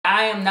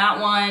I am not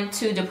one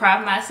to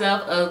deprive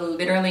myself of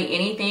literally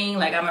anything.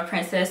 Like, I'm a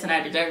princess and I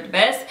deserve the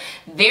best.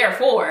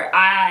 Therefore,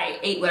 I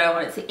ate what I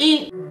wanted to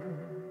eat.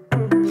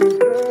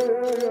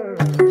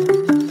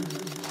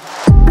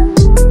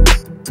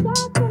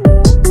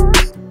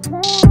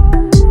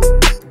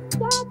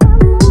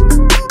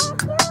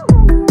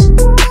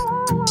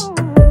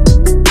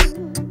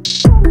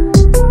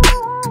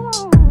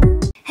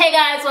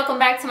 Welcome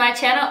back to my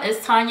channel.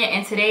 It's Tanya,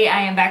 and today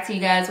I am back to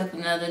you guys with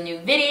another new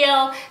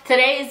video.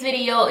 Today's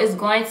video is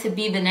going to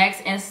be the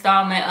next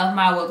installment of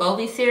my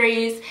Wegovy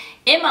series.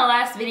 In my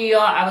last video,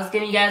 I was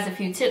giving you guys a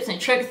few tips and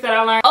tricks that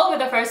I learned over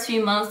the first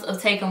few months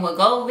of taking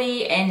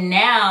Wegovy, and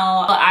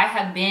now I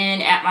have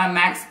been at my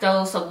max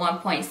dose of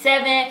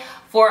 1.7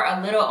 for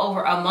a little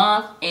over a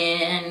month,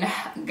 and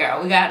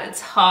girl, we gotta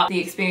talk. The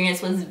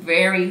experience was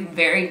very,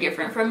 very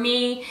different for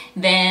me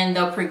than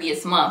the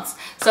previous months.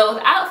 So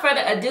without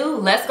further ado,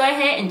 let's go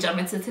ahead and jump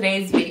into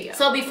today's video.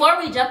 So before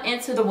we jump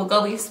into the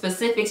Wegovy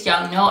specifics,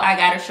 y'all know I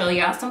gotta show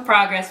y'all some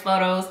progress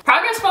photos.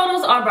 Progress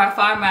photos are by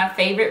far my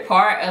favorite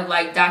part of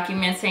like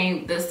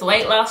documenting this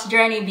weight loss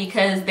journey,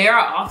 because there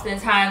are often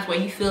times where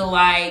you feel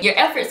like your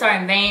efforts are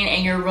in vain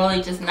and you're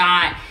really just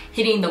not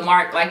hitting the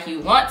mark like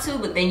you want to,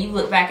 but then you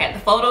look back at the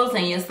photos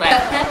and you're just like,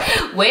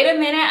 wait a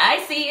minute,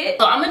 I see it.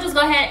 So I'm gonna just go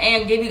ahead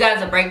and give you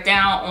guys a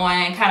breakdown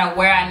on kind of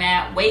where I'm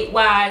at weight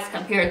wise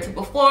compared to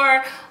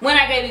before, when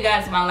I gave you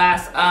guys my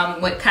last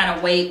what kind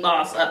of weight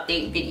loss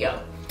update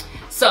video.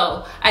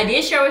 So I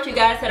did share with you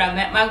guys that I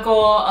met my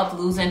goal of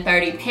losing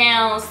 30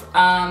 pounds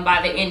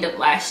by the end of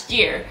last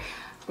year.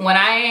 When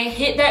I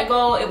hit that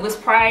goal, it was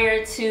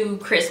prior to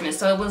Christmas,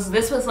 so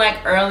this was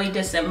like early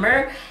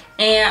December.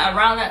 And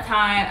around that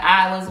time,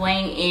 I was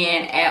weighing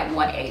in at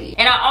 180.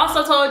 And I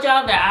also told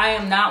y'all that I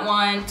am not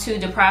one to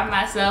deprive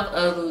myself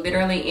of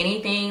literally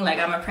anything. Like,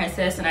 I'm a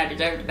princess and I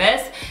deserve the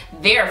best.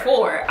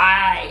 Therefore,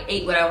 I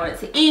ate what I wanted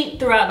to eat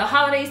throughout the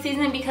holiday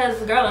season, because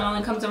girl, it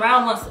only comes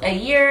around once a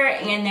year,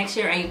 and next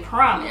year ain't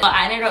promised.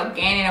 I ended up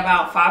gaining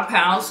about 5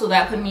 pounds, so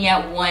that put me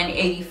at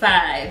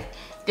 185.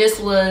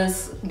 This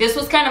was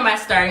kind of my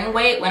starting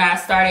weight when I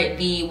started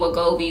the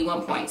Wegovy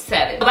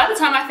 1.7. By the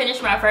time I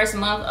finished my first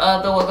month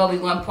of the Wegovy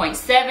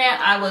 1.7,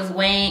 I was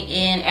weighing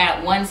in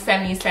at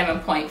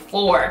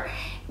 177.4.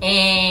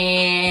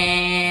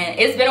 And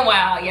it's been a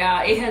while,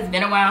 y'all. It has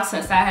been a while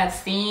since I have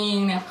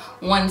seen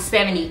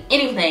 170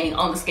 anything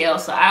on the scale.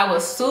 So I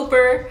was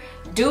super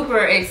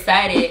duper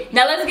excited.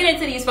 Now let's get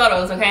into these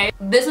photos, okay?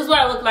 This is what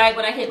I look like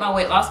when I hit my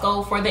weight loss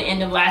goal for the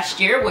end of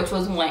last year, which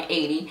was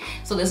 180.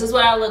 So this is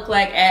what I look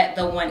like at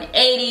the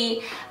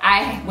 180.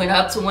 I went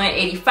up to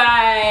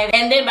 185,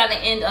 and then by the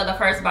end of the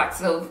first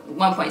box of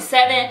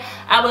 1.7,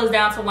 I was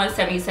down to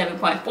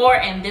 177.4,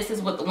 and this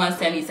is what the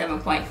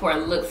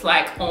 177.4 looks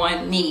like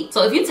on me.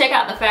 So if you take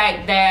out the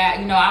fact that,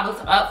 you know, I was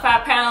up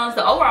 5 pounds,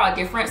 the overall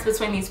difference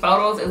between these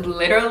photos is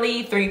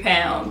literally 3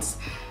 pounds,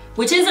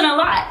 which isn't a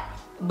lot.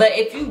 But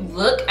if you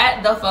look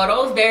at the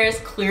photos, there's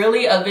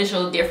clearly a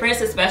visual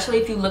difference, especially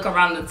if you look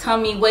around the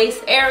tummy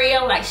waist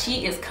area. Like,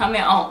 she is coming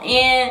on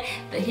in,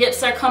 the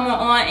hips are coming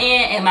on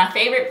in, and my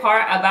favorite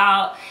part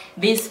about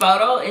this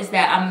photo is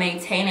that I'm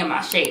maintaining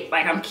my shape.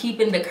 Like, I'm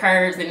keeping the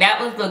curves, and that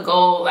was the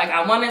goal. Like,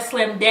 I want to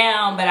slim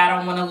down, but I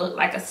don't want to look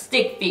like a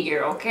stick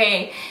figure,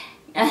 okay?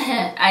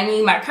 I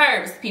need my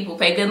curves. People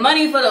pay good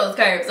money for those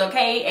curves,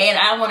 okay? And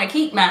I want to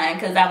keep mine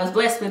because I was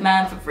blessed with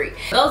mine for free.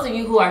 For those of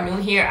you who are new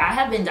here, I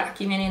have been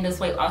documenting this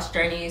weight loss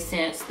journey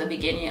since the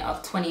beginning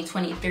of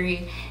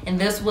 2023, and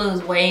this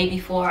was way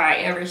before I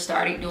ever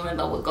started doing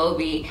the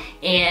Wegovy.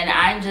 And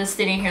I'm just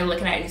sitting here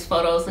looking at these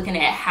photos, looking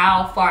at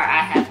how far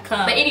I have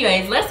come. But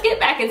anyways, let's get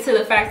back into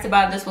the facts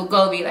about this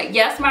Wegovy. Like,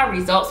 yes, my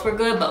results were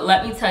good, but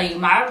let me tell you,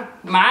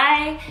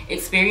 my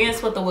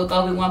experience with the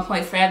Wegovy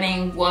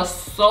 1.7 was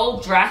so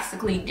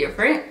drastically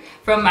different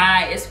from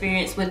my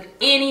experience with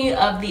any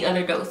of the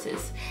other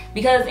doses,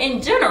 because in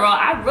general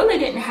I really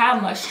didn't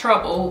have much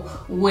trouble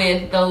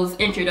with those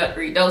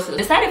introductory doses.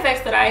 The side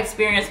effects that I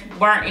experienced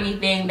weren't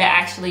anything that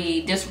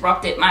actually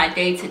disrupted my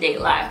day-to-day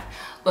life,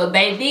 but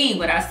baby,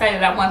 when I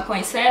started at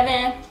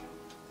 1.7,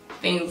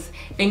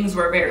 things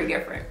were very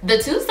different. The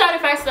two side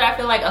effects that I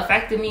feel like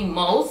affected me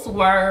most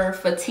were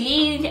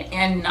fatigue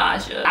and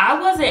nausea. I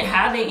wasn't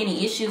having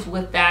any issues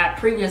with that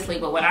previously,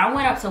 but when I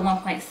went up to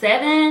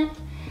 1.7,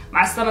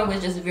 my stomach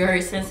was just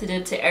very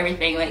sensitive to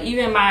everything. Like,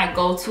 even my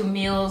go-to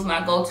meals, my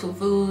go-to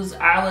foods,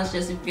 I was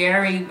just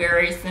very,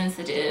 very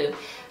sensitive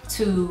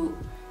to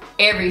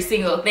every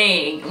single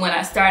thing when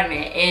I started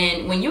it.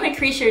 And when you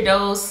increase your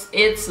dose,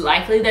 it's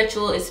likely that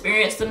you'll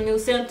experience some new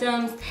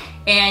symptoms,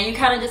 and you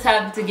kind of just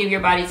have to give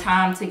your body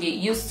time to get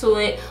used to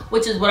it,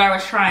 which is what I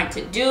was trying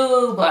to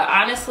do. But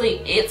honestly,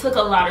 it took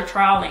a lot of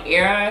trial and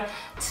error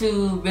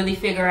to really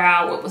figure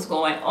out what was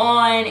going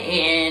on.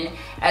 And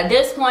at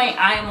this point,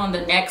 I am on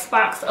the next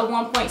box of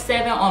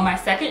 1.7 on my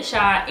second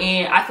shot,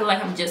 and I feel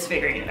like I'm just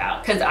figuring it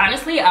out. Because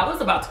honestly, I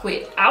was about to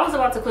quit. I was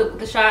about to quit with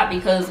the shot,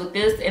 because with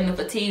this and the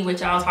fatigue,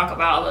 which I'll talk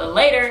about a little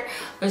later,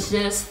 it was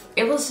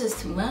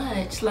just too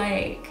much.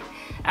 Like,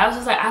 I was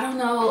just like, I don't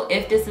know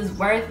if this is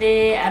worth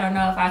it. I don't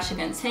know if I should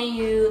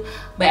continue.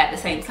 But at the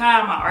same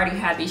time, I already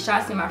had these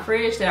shots in my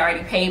fridge that I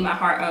already paid my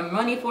hard-earned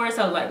money for.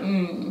 So I was like,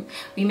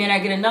 we may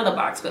not get another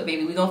box, but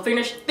baby, we're gonna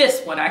finish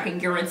this one. I can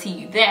guarantee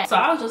you that. So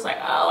I was just like,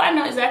 oh, I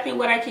know exactly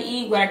what I can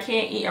eat, what I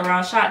can't eat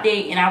around shot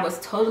date. And I was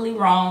totally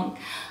wrong.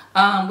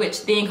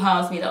 Which then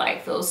caused me to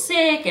like feel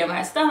sick and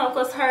my stomach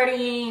was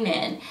hurting.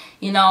 And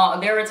you know,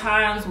 there were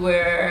times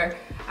where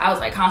I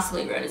was like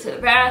constantly running to the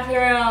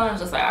bathroom. I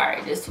was just like, all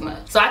right, this is too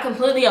much. So I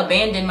completely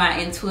abandoned my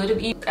intuitive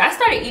eating. I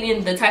started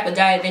eating the type of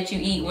diet that you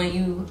eat when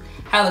you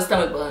have a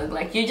stomach bug.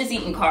 Like, you're just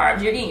eating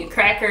carbs, you're eating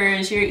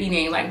crackers, you're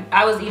eating, like,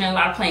 I was eating a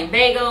lot of plain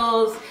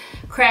bagels,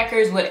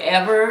 crackers,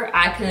 whatever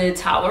I could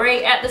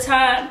tolerate at the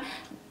time,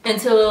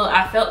 until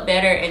I felt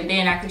better, and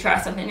then I could try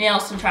something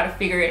else and try to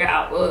figure it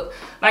out. Well,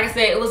 like I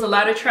said, it was a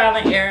lot of trial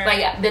and error.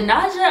 Like, the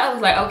nausea, I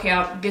was like,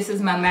 okay, this is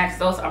my max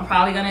dose. I'm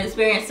probably gonna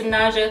experience some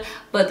nausea,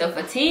 but the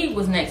fatigue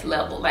was next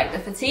level. Like, the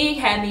fatigue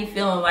had me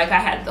feeling like I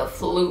had the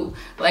flu.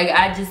 Like,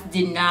 I just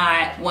did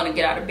not want to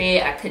get out of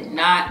bed. I could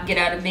not get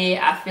out of bed.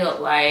 I felt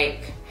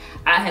like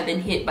I had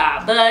been hit by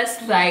a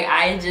bus. Like,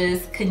 I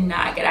just could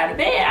not get out of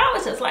bed. I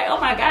was just like, oh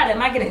my God, am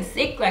I getting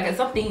sick? Like, is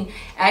something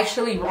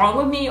actually wrong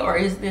with me, or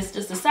is this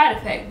just a side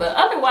effect? But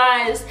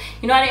otherwise,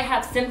 you know, I didn't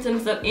have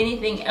symptoms of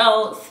anything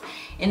else.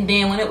 And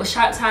then when it was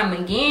shot time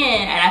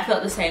again and I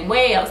felt the same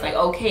way, I was like,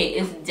 okay,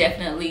 it's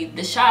definitely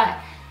the shot.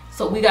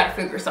 So we gotta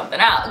figure something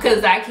out,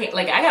 because I can't,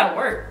 like, I gotta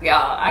work,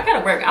 y'all. I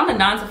gotta work. I'm a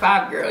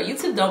 9-to-5 girl.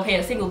 YouTube don't pay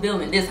a single bill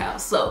in this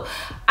house, so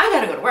I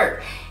gotta go to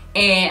work.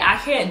 And I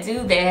can't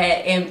do that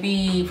and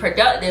be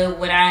productive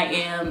when I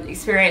am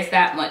experiencing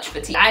that much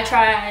fatigue. I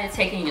tried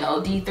taking, you know,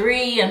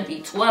 D3 and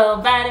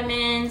B12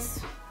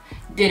 vitamins.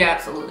 Did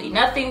absolutely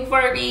nothing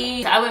for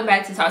me. I went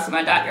back to talk to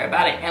my doctor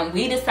about it, and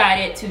we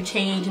decided to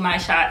change my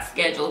shot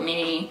schedule,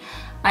 meaning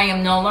I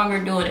am no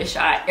longer doing a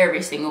shot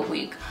every single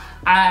week.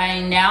 I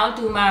now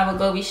do my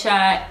Wegovy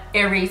shot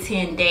every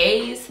 10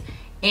 days,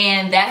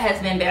 and that has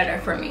been better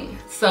for me.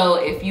 So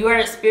if you are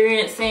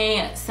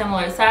experiencing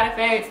similar side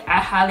effects, I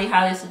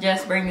highly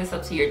suggest bringing this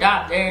up to your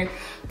doctor.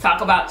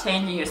 Talk about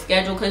changing your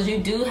schedule, because you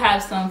do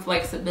have some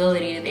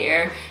flexibility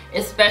there,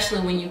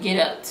 especially when you get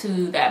up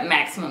to that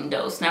maximum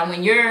dose. Now,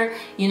 when you're,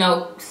 you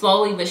know,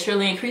 slowly but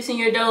surely increasing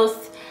your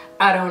dose,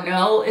 I don't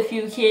know if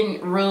you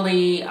can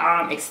really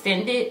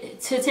extend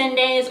it to 10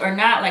 days or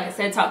not. Like I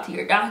said, talk to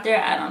your doctor.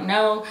 I don't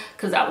know,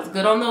 because I was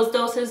good on those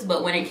doses.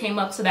 But when it came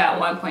up to that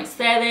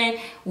 1.7,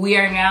 we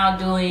are now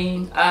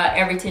doing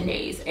every 10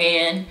 days.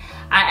 And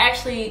I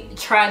actually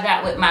tried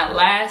that with my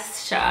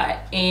last shot,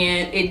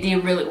 and it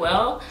did really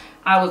well.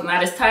 I was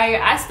not as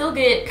tired. I still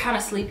get kind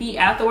of sleepy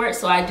afterwards,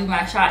 so I do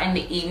my shot in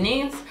the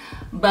evenings.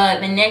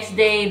 But the next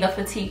day, the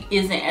fatigue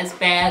isn't as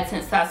bad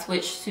since I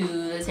switched to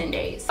the 10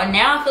 days. But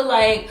now I feel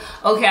like,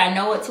 okay, I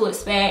know what to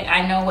expect.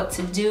 I know what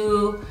to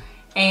do,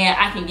 and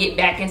I can get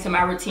back into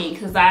my routine,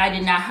 because I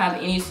did not have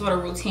any sort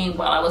of routine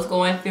while I was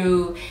going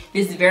through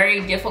this very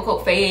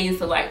difficult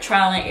phase of like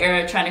trial and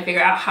error, trying to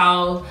figure out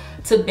how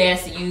to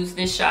best use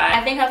this shot.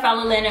 I think I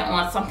finally landed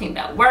on something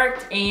that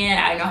worked, and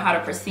I know how to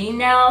proceed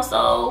now.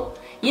 So,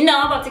 you know,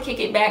 I'm about to kick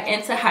it back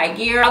into high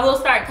gear. I will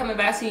start coming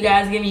back to you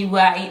guys, giving you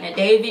what I eat in a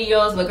day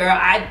videos. But girl,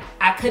 I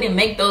couldn't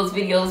make those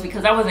videos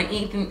because I wasn't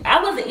eating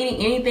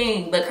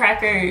anything but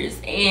crackers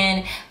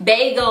and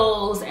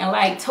bagels and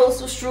like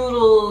toaster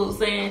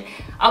strudels and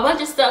a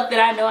bunch of stuff that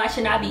I know I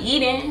should not be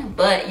eating.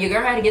 But your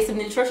girl had to get some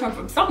nutrition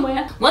from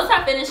somewhere. Once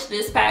I finish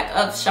this pack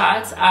of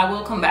shots, I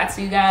will come back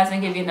to you guys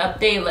and give you an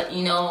update, let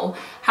you know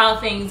how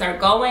things are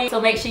going. So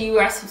make sure you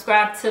are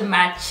subscribed to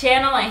my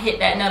channel and hit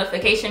that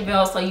notification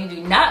bell so you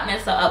do not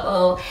miss an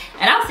upload.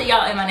 And I'll see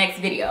y'all in my next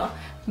video.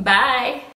 Bye.